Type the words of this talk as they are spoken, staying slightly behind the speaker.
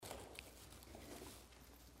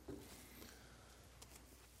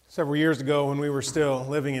Several years ago, when we were still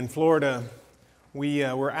living in Florida,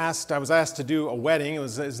 I was asked to do a wedding. It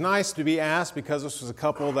was nice to be asked because this was a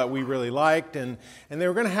couple that we really liked, and they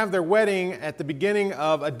were going to have their wedding at the beginning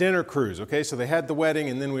of a dinner cruise. Okay, so they had the wedding,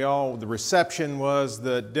 and then the reception was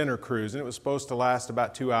the dinner cruise, and it was supposed to last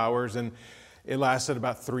about 2 hours, and it lasted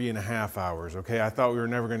about 3.5 hours. Okay, I thought we were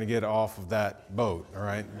never going to get off of that boat. All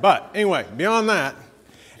right, but anyway, beyond that,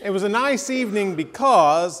 it was a nice evening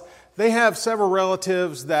because they have several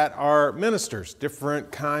relatives that are ministers, different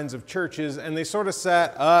kinds of churches, and they sort of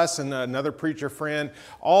sat us and another preacher friend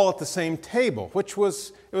all at the same table, it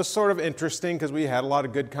was sort of interesting because we had a lot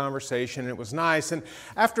of good conversation, and it was nice. And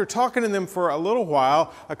after talking to them for a little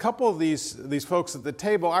while, a couple of these folks at the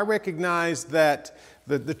table, I recognized that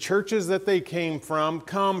the churches that they come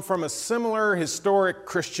from a similar historic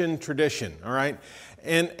Christian tradition, all right?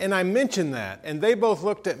 And I mentioned that, and they both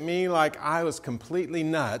looked at me like I was completely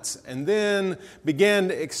nuts, and then began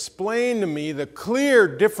to explain to me the clear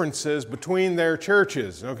differences between their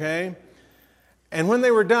churches, okay? And when they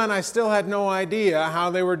were done, I still had no idea how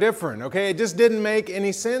they were different, okay? It just didn't make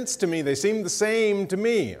any sense to me. They seemed the same to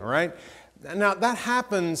me, all right? Now, that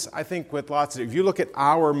happens, I think, with lots of... If you look at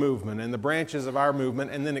our movement and the branches of our movement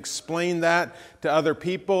and then explain that to other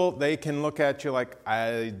people, they can look at you like,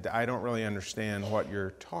 I don't really understand what you're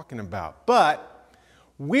talking about. But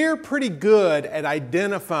we're pretty good at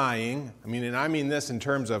identifying, and I mean this in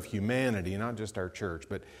terms of humanity, not just our church,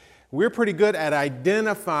 but we're pretty good at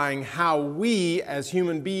identifying how we as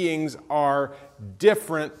human beings are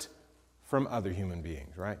different from other human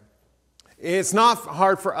beings, right? It's not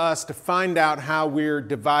hard for us to find out how we're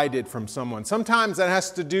divided from someone. Sometimes that has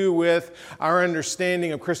to do with our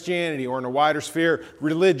understanding of Christianity, or in a wider sphere,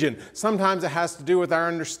 religion. Sometimes it has to do with our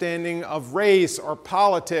understanding of race or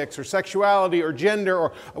politics or sexuality or gender,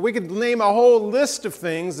 or we could name a whole list of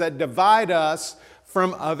things that divide us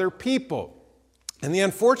from other people. And the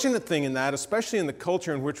unfortunate thing in that, especially in the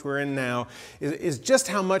culture in which we're in now, is just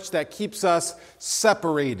how much that keeps us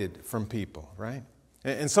separated from people, right?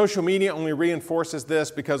 And social media only reinforces this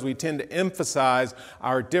because we tend to emphasize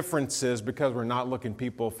our differences because we're not looking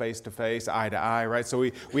people face to face, eye to eye, right? So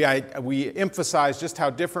we emphasize just how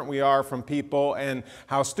different we are from people and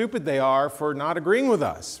how stupid they are for not agreeing with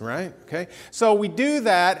us, right? Okay? So we do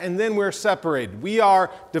that, and then we're separated. We are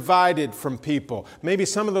divided from people. Maybe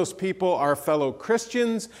some of those people are fellow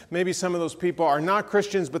Christians. Maybe some of those people are not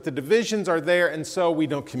Christians, but the divisions are there, and so we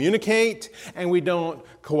don't communicate and we don't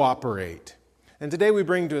cooperate. And today we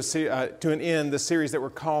bring to an end the series that we're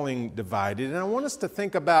calling Divided. And I want us to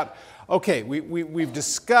think about, okay, we've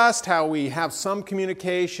discussed how we have some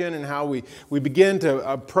communication and how we begin to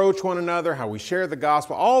approach one another, how we share the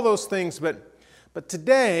gospel, all those things. But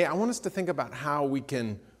today I want us to think about how we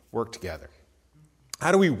can work together.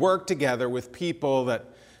 How do we work together with people that,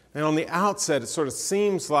 on the outset, it sort of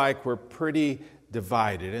seems like we're pretty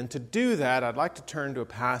divided. And to do that, I'd like to turn to a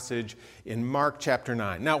passage in Mark chapter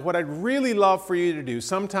 9. Now, what I'd really love for you to do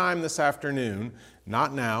sometime this afternoon,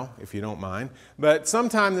 not now, if you don't mind, but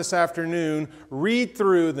sometime this afternoon, read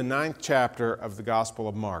through the 9th chapter of the Gospel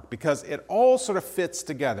of Mark, because it all sort of fits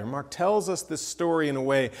together. Mark tells us this story in a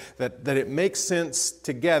way that it makes sense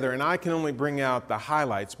together, and I can only bring out the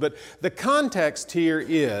highlights. But the context here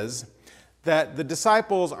is that the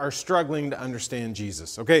disciples are struggling to understand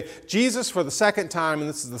Jesus. Okay, Jesus, for the second time, and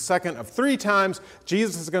this is the second of 3 times,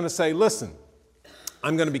 Jesus is going to say, listen,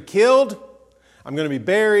 I'm going to be killed, I'm going to be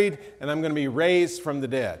buried, and I'm going to be raised from the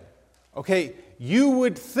dead. Okay, you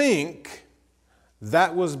would think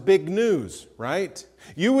that was big news, right?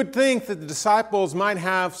 You would think that the disciples might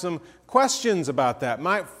have some questions about that,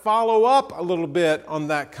 might follow up a little bit on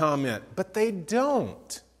that comment, but they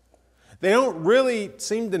don't. They don't really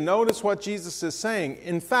seem to notice what Jesus is saying.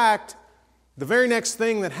 In fact, the very next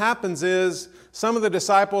thing that happens is some of the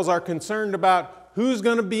disciples are concerned about who's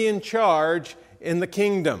going to be in charge in the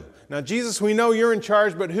kingdom. Now, Jesus, we know you're in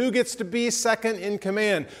charge, but who gets to be second in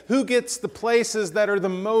command? Who gets the places that are the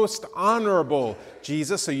most honorable,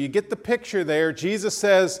 Jesus? So you get the picture there. Jesus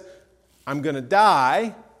says, I'm going to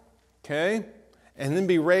die, okay, and then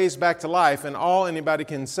be raised back to life. And all anybody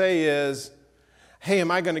can say is, hey,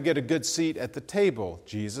 am I going to get a good seat at the table,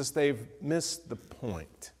 Jesus? They've missed the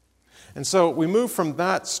point. And so we move from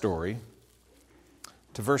that story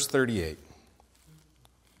to verse 38.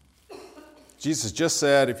 Jesus just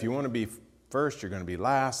said, if you want to be first, you're going to be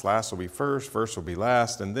last. Last will be first. First will be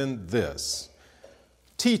last. And then this.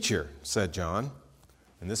 Teacher, said John.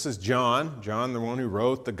 And this is John, the one who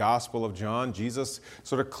wrote the Gospel of John, Jesus'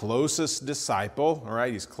 sort of closest disciple, all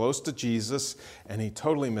right? He's close to Jesus, and he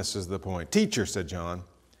totally misses the point. Teacher, said John,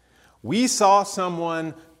 We saw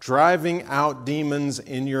someone driving out demons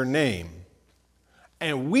in your name,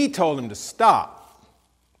 and we told him to stop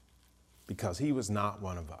because he was not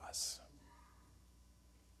one of us.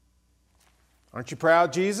 Aren't you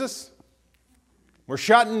proud, Jesus? We're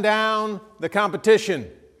shutting down the competition.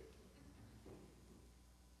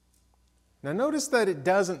 Now notice that it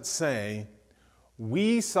doesn't say,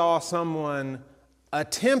 we saw someone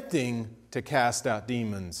attempting to cast out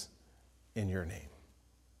demons in your name.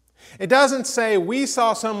 It doesn't say, we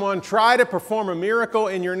saw someone try to perform a miracle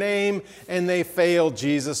in your name and they failed,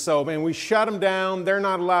 Jesus, so we shut them down. They're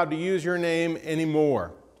not allowed to use your name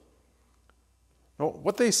anymore. No,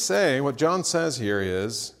 what they say, what John says here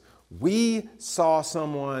is, we saw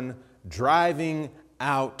someone driving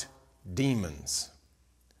out demons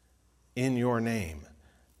in your name.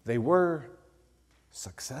 They were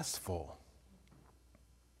successful.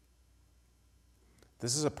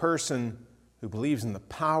 This is a person who believes in the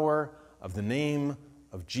power of the name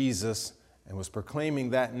of Jesus and was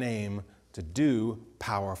proclaiming that name to do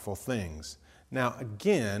powerful things. Now,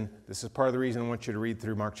 again, this is part of the reason I want you to read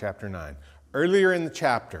through Mark chapter 9. Earlier in the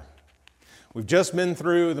chapter, we've just been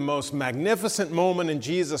through the most magnificent moment in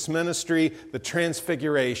Jesus' ministry, the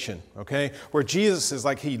transfiguration, okay? Where Jesus is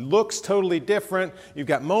like, he looks totally different. You've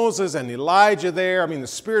got Moses and Elijah there. The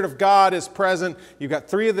Spirit of God is present. You've got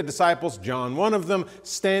 3 of the disciples, John, one of them,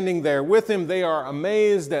 standing there with him. They are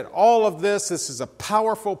amazed at all of this. This is a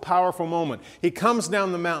powerful, powerful moment. He comes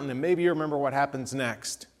down the mountain, and maybe you remember what happens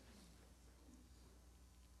next.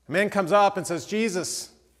 A man comes up and says, Jesus,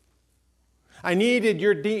 I needed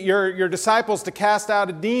your disciples to cast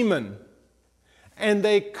out a demon, and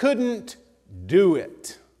they couldn't do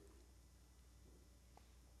it.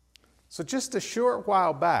 So just a short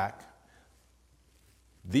while back,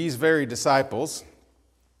 these very disciples,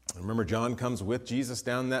 remember John comes with Jesus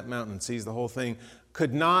down that mountain and sees the whole thing,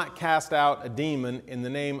 could not cast out a demon in the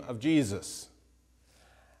name of Jesus.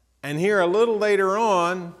 And here a little later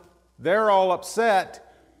on, they're all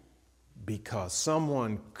upset because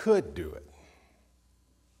someone could do it.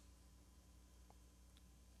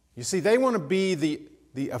 You see, they want to be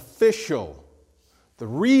the official, the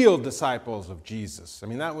real disciples of Jesus.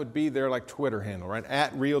 That would be their Twitter handle, right?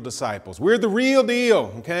 @RealDisciples. We're the real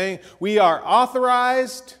deal, okay? We are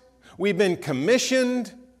authorized. We've been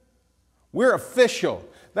commissioned. We're official.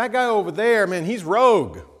 That guy over there, he's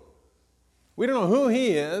rogue. We don't know who he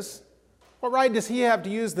is. What right does he have to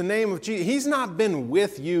use the name of Jesus? He's not been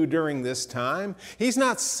with you during this time. He's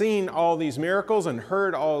not seen all these miracles and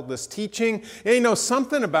heard all this teaching. He knows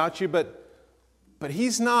something about you, but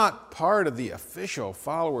he's not part of the official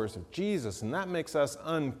followers of Jesus, and that makes us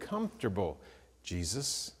uncomfortable.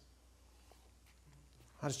 Jesus.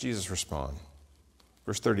 How does Jesus respond?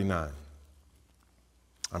 Verse 39.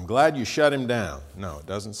 I'm glad you shut him down. No, it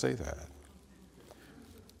doesn't say that.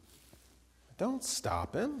 Don't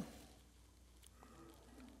stop him.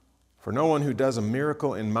 For no one who does a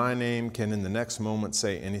miracle in my name can in the next moment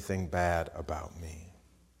say anything bad about me.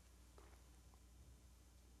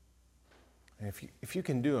 And if you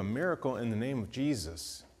can do a miracle in the name of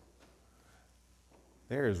Jesus,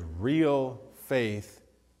 there is real faith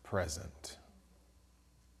present.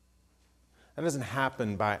 That doesn't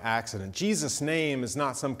happen by accident. Jesus' name is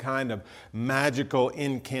not some kind of magical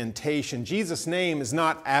incantation. Jesus' name is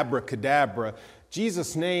not abracadabra.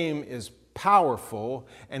 Jesus' name is powerful,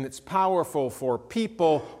 and it's powerful for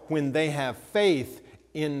people when they have faith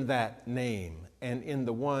in that name and in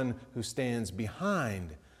the one who stands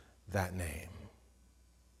behind that name.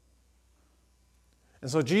 And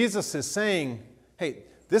so Jesus is saying, hey,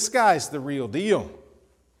 this guy's the real deal.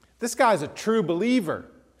 This guy's a true believer.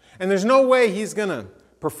 And there's no way he's going to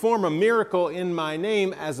perform a miracle in my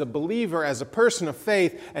name as a believer, as a person of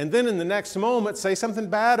faith, and then in the next moment say something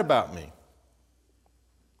bad about me.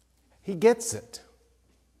 He gets it.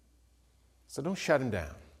 So don't shut him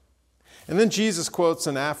down. And then Jesus quotes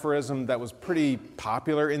an aphorism that was pretty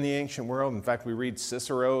popular in the ancient world. In fact, we read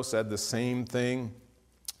Cicero said the same thing.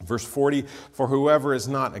 Verse 40, for whoever is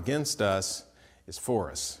not against us is for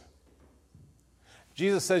us.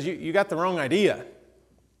 Jesus says you got the wrong idea.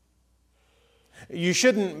 You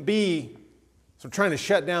shouldn't be trying to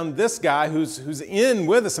shut down this guy who's in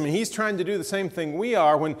with us. He's trying to do the same thing we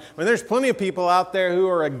are when there's plenty of people out there who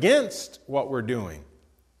are against what we're doing.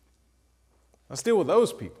 Let's deal with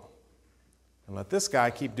those people and let this guy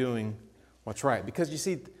keep doing what's right. Because you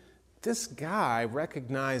see, this guy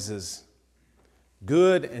recognizes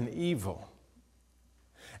good and evil.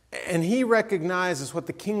 And he recognizes what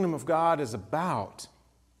the kingdom of God is about.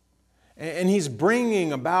 And he's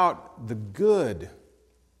bringing about the good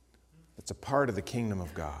that's a part of the kingdom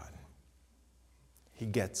of God. He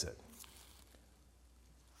gets it.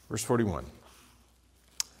 Verse 41.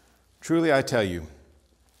 Truly I tell you,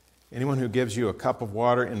 anyone who gives you a cup of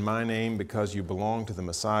water in my name because you belong to the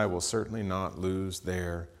Messiah will certainly not lose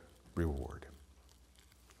their reward.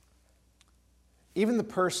 Even the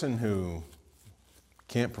person who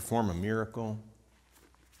can't perform a miracle,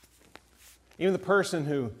 even the person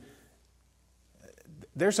who,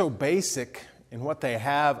 they're so basic in what they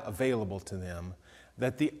have available to them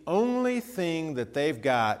that the only thing that they've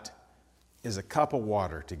got is a cup of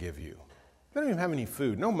water to give you. They don't even have any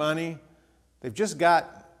food, no money. They've just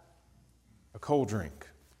got a cold drink.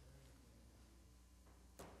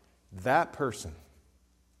 That person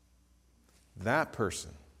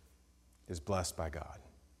is blessed by God.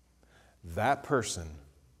 That person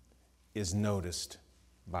is noticed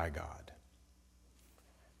by God.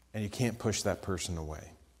 And you can't push that person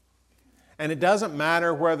away. And it doesn't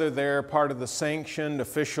matter whether they're part of the sanctioned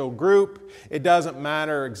official group. It doesn't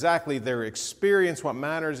matter exactly their experience. What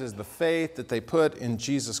matters is the faith that they put in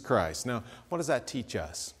Jesus Christ. Now, what does that teach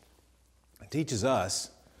us? It teaches us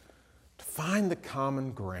to find the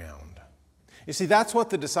common ground. You see, that's what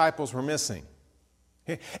the disciples were missing.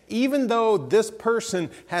 Even though this person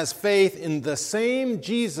has faith in the same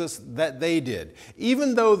Jesus that they did,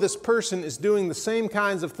 even though this person is doing the same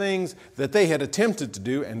kinds of things that they had attempted to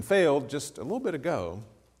do and failed just a little bit ago,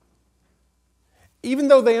 even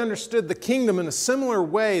though they understood the kingdom in a similar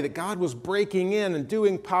way, that God was breaking in and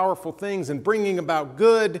doing powerful things and bringing about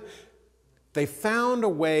good, they found a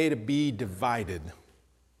way to be divided.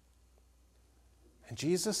 And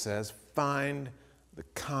Jesus says, find the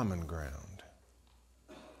common ground,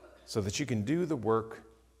 so that you can do the work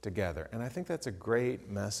together. And I think that's a great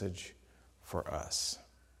message for us.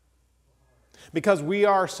 Because we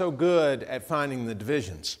are so good at finding the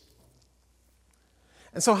divisions.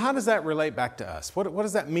 And so how does that relate back to us? What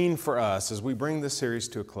does that mean for us as we bring this series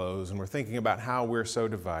to a close and we're thinking about how we're so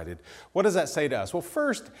divided? What does that say to us? Well,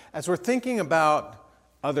 first, as we're thinking about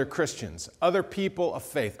other Christians, other people of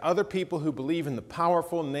faith, other people who believe in the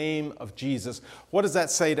powerful name of Jesus, what does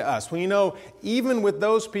that say to us? Well, you know, even with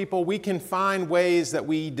those people, we can find ways that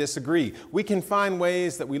we disagree. We can find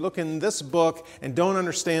ways that we look in this book and don't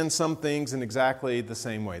understand some things in exactly the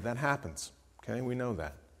same way. That happens, okay? We know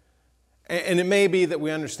that. And it may be that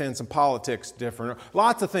we understand some politics different, or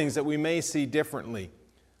lots of things that we may see differently.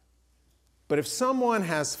 But if someone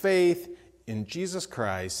has faith in Jesus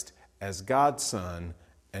Christ as God's Son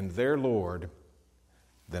and their Lord,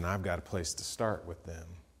 then I've got a place to start with them.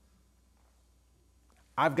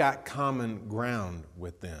 I've got common ground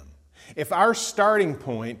with them. If our starting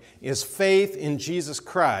point is faith in Jesus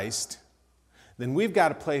Christ, then we've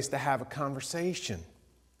got a place to have a conversation.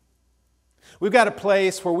 We've got a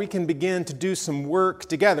place where we can begin to do some work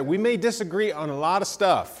together. We may disagree on a lot of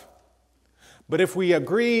stuff, but if we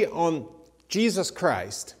agree on Jesus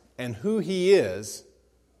Christ and who He is,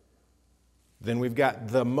 then we've got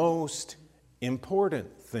the most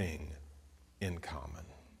important thing in common.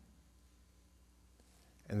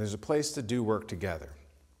 And there's a place to do work together.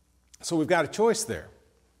 So we've got a choice there.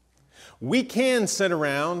 We can sit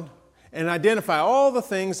around and identify all the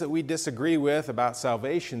things that we disagree with about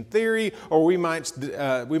salvation theory, or we might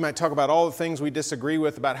talk about all the things we disagree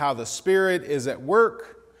with about how the Spirit is at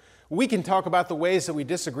work. We can talk about the ways that we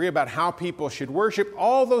disagree about how people should worship,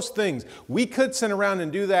 all those things. We could sit around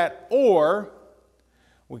and do that, or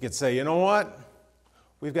we could say, you know what?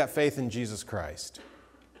 We've got faith in Jesus Christ.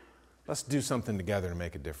 Let's do something together to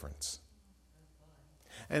make a difference.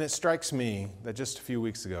 And it strikes me that just a few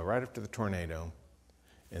weeks ago, right after the tornado,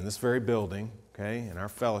 in this very building, okay, in our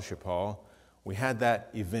fellowship hall, we had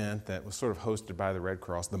that event that was sort of hosted by the Red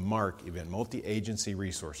Cross, the MARC event, Multi-Agency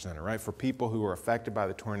Resource Center, right, for people who were affected by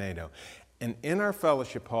the tornado. And in our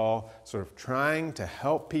fellowship hall, sort of trying to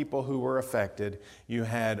help people who were affected, you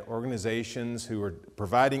had organizations who were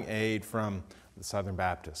providing aid from the Southern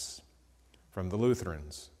Baptists, from the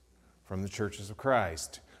Lutherans, from the Churches of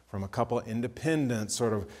Christ, from a couple of independent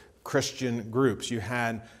sort of Christian groups. You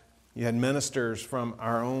had ministers from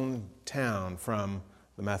our own town, from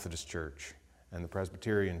the Methodist Church and the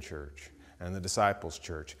Presbyterian Church and the Disciples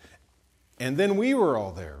Church. And then we were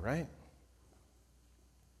all there, right?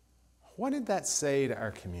 What did that say to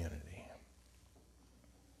our community?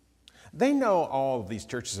 They know all of these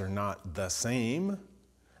churches are not the same.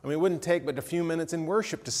 I mean, it wouldn't take but a few minutes in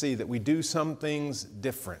worship to see that we do some things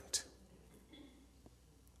different.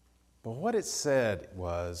 But what it said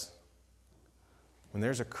was, when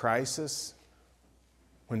there's a crisis,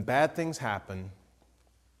 when bad things happen,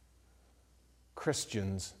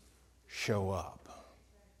 Christians show up.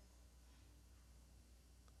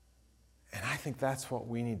 And I think that's what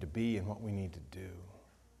we need to be and what we need to do.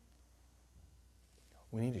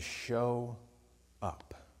 We need to show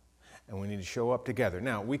up. And we need to show up together.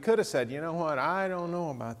 Now, we could have said, you know what, I don't know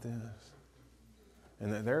about this.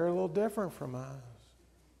 And that they're a little different from us.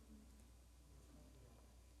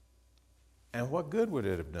 And what good would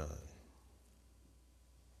it have done?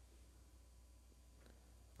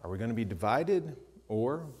 Are we going to be divided,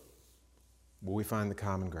 or will we find the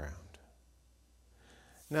common ground?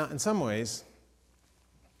 Now, in some ways,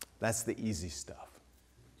 that's the easy stuff.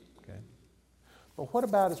 Okay? But what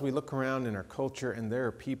about as we look around in our culture and there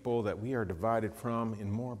are people that we are divided from in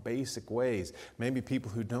more basic ways? Maybe people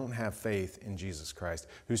who don't have faith in Jesus Christ,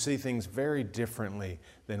 who see things very differently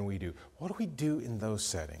than we do. What do we do in those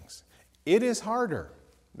settings? It is harder,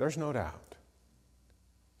 there's no doubt.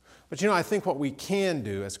 But I think what we can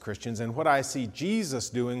do as Christians, and what I see Jesus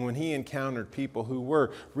doing when he encountered people who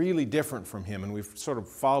were really different from him, and we've sort of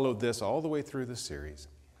followed this all the way through the series,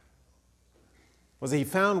 was that he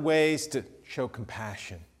found ways to show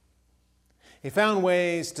compassion. He found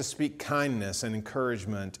ways to speak kindness and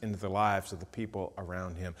encouragement into the lives of the people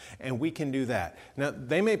around him. And we can do that. Now,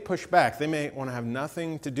 they may push back. They may want to have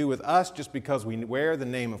nothing to do with us just because we wear the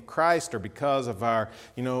name of Christ or because of our,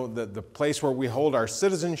 the place where we hold our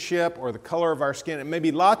citizenship or the color of our skin. It may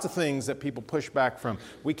be lots of things that people push back from.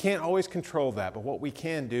 We can't always control that, but what we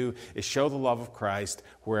can do is show the love of Christ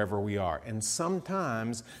wherever we are. And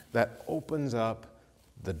sometimes that opens up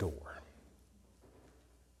the door.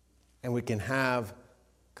 And we can have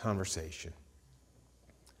conversation.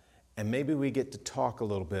 And maybe we get to talk a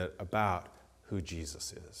little bit about who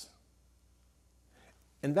Jesus is.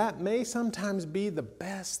 And that may sometimes be the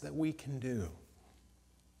best that we can do.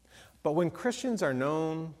 But when Christians are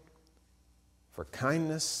known for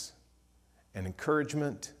kindness and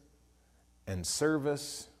encouragement and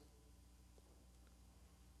service,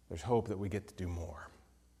 there's hope that we get to do more.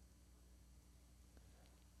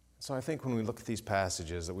 So I think when we look at these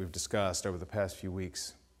passages that we've discussed over the past few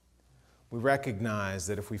weeks, we recognize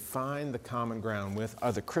that if we find the common ground with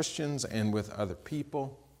other Christians and with other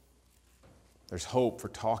people, there's hope for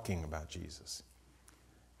talking about Jesus.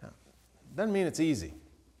 Now, it doesn't mean it's easy. In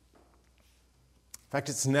fact,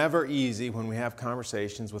 it's never easy when we have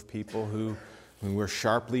conversations with people when we're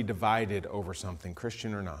sharply divided over something,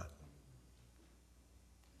 Christian or not.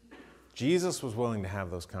 Jesus was willing to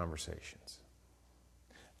have those conversations.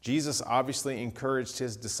 Jesus obviously encouraged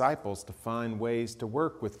his disciples to find ways to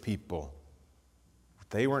work with people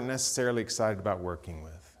they weren't necessarily excited about working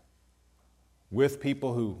with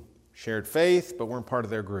people who shared faith but weren't part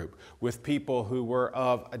of their group, with people who were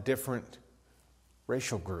of a different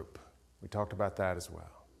racial group. We talked about that as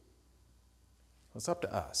well. It's up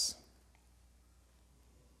to us.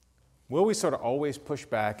 Will we sort of always push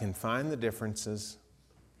back and find the differences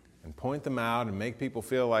and point them out and make people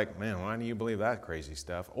feel like, man, why do you believe that crazy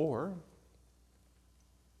stuff? Or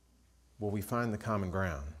will we find the common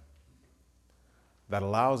ground that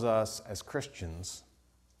allows us as Christians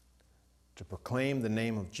to proclaim the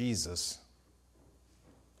name of Jesus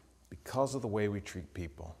because of the way we treat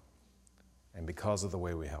people and because of the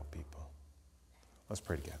way we help people? Let's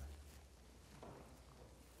pray together.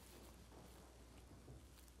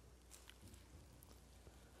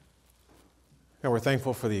 God, we're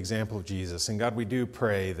thankful for the example of Jesus. And God, we do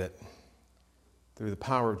pray that through the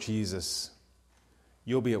power of Jesus,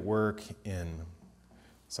 you'll be at work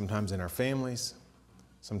sometimes in our families,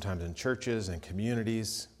 sometimes in churches and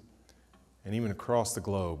communities, and even across the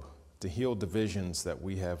globe to heal divisions that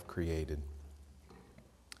we have created.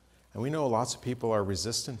 And we know lots of people are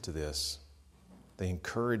resistant to this. They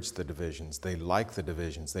encourage the divisions. They like the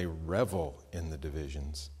divisions. They revel in the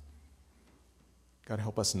divisions. God,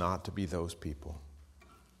 help us not to be those people.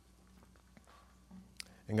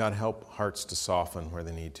 And God, help hearts to soften where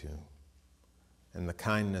they need to, and the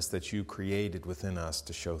kindness that you created within us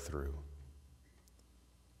to show through.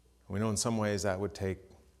 We know in some ways that would take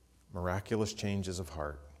miraculous changes of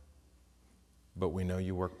heart, but we know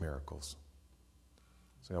you work miracles.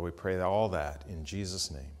 So God, we pray all that in Jesus'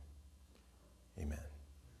 name. Amen.